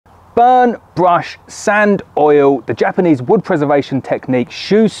burn, brush, sand, oil, the Japanese wood preservation technique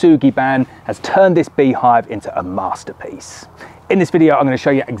Shou Sugi Ban has turned this beehive into a masterpiece. In this video, I'm going to show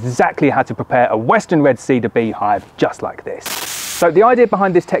you exactly how to prepare a Western red cedar beehive just like this. So the idea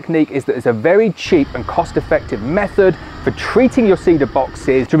behind this technique is that it's a very cheap and cost-effective method for treating your cedar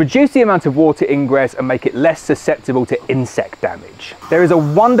boxes to reduce the amount of water ingress and make it less susceptible to insect damage. There is a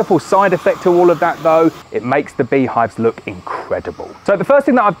wonderful side effect to all of that though. It makes the beehives look incredible. So the first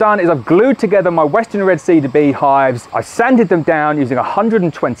thing that I've done is I've glued together my Western red cedar beehives. I sanded them down using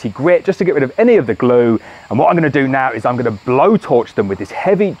 120 grit just to get rid of any of the glue. And what I'm going to do now is I'm going to blowtorch them with this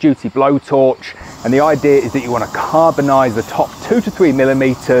heavy duty blowtorch. And the idea is that you want to carbonize the top 2 to 3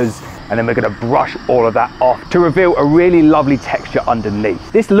 millimeters, and then we're going to brush all of that off to reveal a really lovely texture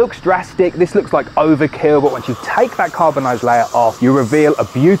underneath. This looks drastic, this looks like overkill, but once you take that carbonized layer off, you reveal a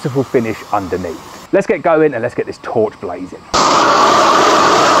beautiful finish underneath. Let's get going and let's get this torch blazing.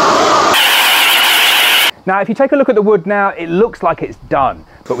 Now, if you take a look at the wood now, it looks like it's done,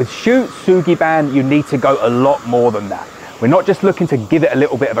 but with Shou Sugi Ban, you need to go a lot more than that. We're not just looking to give it a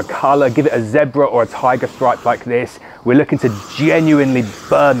little bit of a color, give it a zebra or a tiger stripe like this. We're looking to genuinely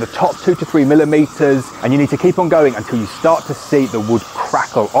burn the top 2 to 3 millimeters, and you need to keep on going until you start to see the wood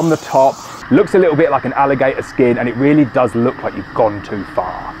crackle on the top. Looks a little bit like an alligator skin, and it really does look like you've gone too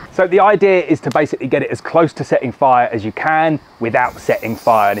far. So the idea is to basically get it as close to setting fire as you can without setting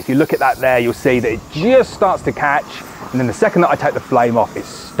fire. And if you look at that there, you'll see that it just starts to catch, and then the second that I take the flame off, it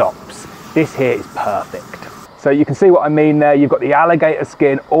stops. This here is perfect. So you can see what I mean there. You've got the alligator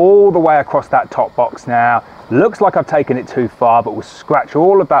skin all the way across that top box now. Looks like I've taken it too far, but we'll scratch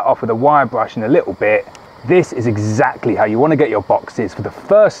all of that off with a wire brush in a little bit. This is exactly how you want to get your boxes for the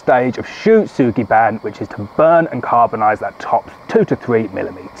first stage of Shou Sugi Ban, which is to burn and carbonize that top 2 to 3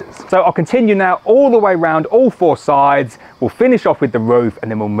 millimeters. So I'll continue now all the way around all 4 sides. We'll finish off with the roof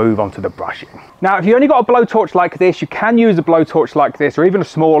and then we'll move on to the brushing. Now, if you only got a blowtorch like this, you can use a blowtorch like this or even a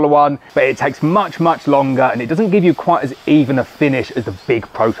smaller one, but it takes much longer and it doesn't give you quite as even a finish as the big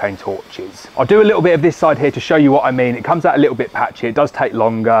propane torches. I'll do a little bit of this side here to show you what I mean. It comes out a little bit patchy, it does take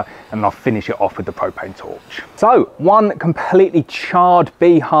longer, and I'll finish it off with the propane torch. So one completely charred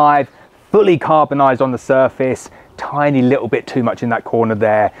beehive, fully carbonized on the surface, tiny little bit too much in that corner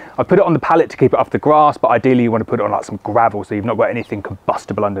there. I put it on the pallet to keep it off the grass, but ideally you want to put it on like some gravel so you've not got anything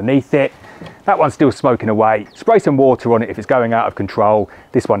combustible underneath it. That one's still smoking away. Spray some water on it if it's going out of control.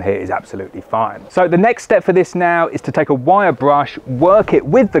 This one here is absolutely fine. So the next step for this now is to take a wire brush, work it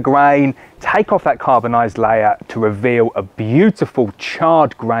with the grain, take off that carbonized layer to reveal a beautiful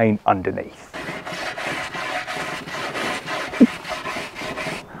charred grain underneath.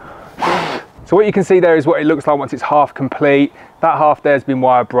 So what you can see there is what it looks like once it's half complete. That half there has been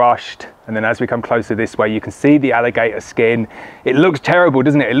wire brushed, and then as we come closer this way, you can see the alligator skin. It looks terrible,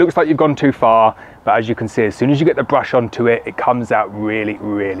 doesn't it? It looks like you've gone too far, but as you can see, as soon as you get the brush onto it, it comes out really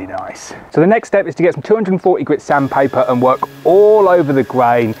nice. So the next step is to get some 240 grit sandpaper and work all over the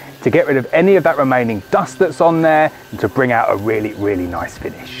grain to get rid of any of that remaining dust that's on there and to bring out a really nice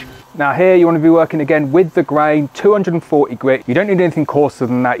finish. Now here you want to be working again with the grain, 240 grit. You don't need anything coarser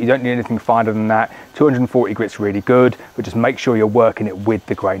than that, you don't need anything finer than that. 240 grit's really good, but just make sure you're working it with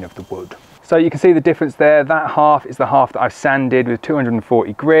the grain of the wood. So you can see the difference there. That half is the half that I've sanded with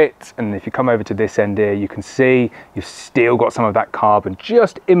 240 grit, and if you come over to this end here, you can see you've still got some of that carbon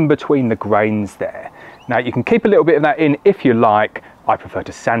just in between the grains there. Now you can keep a little bit of that in if you like. I prefer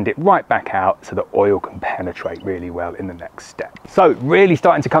to sand it right back out so the oil can penetrate really well in the next step. So really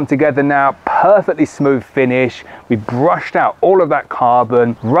starting to come together now, perfectly smooth finish. We brushed out all of that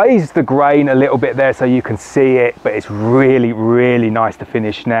carbon, raised the grain a little bit there so you can see it, but it's really nice to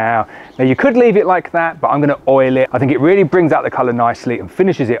finish now. Now you could leave it like that, but I'm going to oil it. I think it really brings out the color nicely and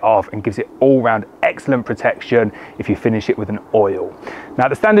finishes it off and gives it all round excellent protection if you finish it with an oil. Now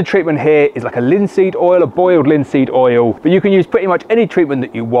the standard treatment here is like a linseed oil, a boiled linseed oil, but you can use pretty much any treatment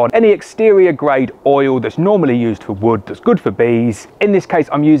that you want, any exterior grade oil that's normally used for wood that's good for bees. In this case,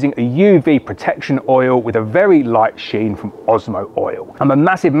 I'm using a UV protection oil with a very light sheen from Osmo oil. I'm a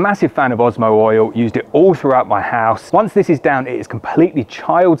massive fan of Osmo oil, used it all throughout my house. Once this is down, it is completely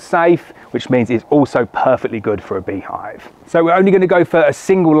child safe, which means it's also perfectly good for a beehive. So we're only going to go for a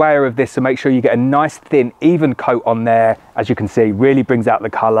single layer of this, so make sure you get a nice thin even coat on there. As you can see, really brings out the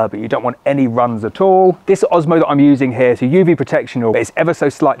color, but you don't want any runs at all. This Osmo that I'm using here, so UV protection oil, but it's ever so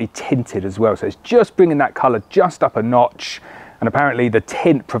slightly tinted as well, so it's just bringing that color just up a notch. And apparently the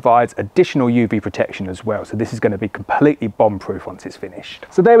tint provides additional UV protection as well. So this is going to be completely bomb-proof once it's finished.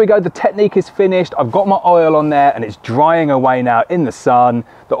 So there we go, the technique is finished. I've got my oil on there and it's drying away now in the sun.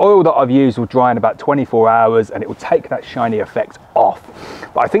 The oil that I've used will dry in about 24 hours and it will take that shiny effect off.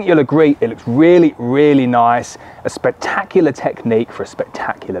 But I think you'll agree, it looks really, really nice. A spectacular technique for a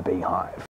spectacular beehive.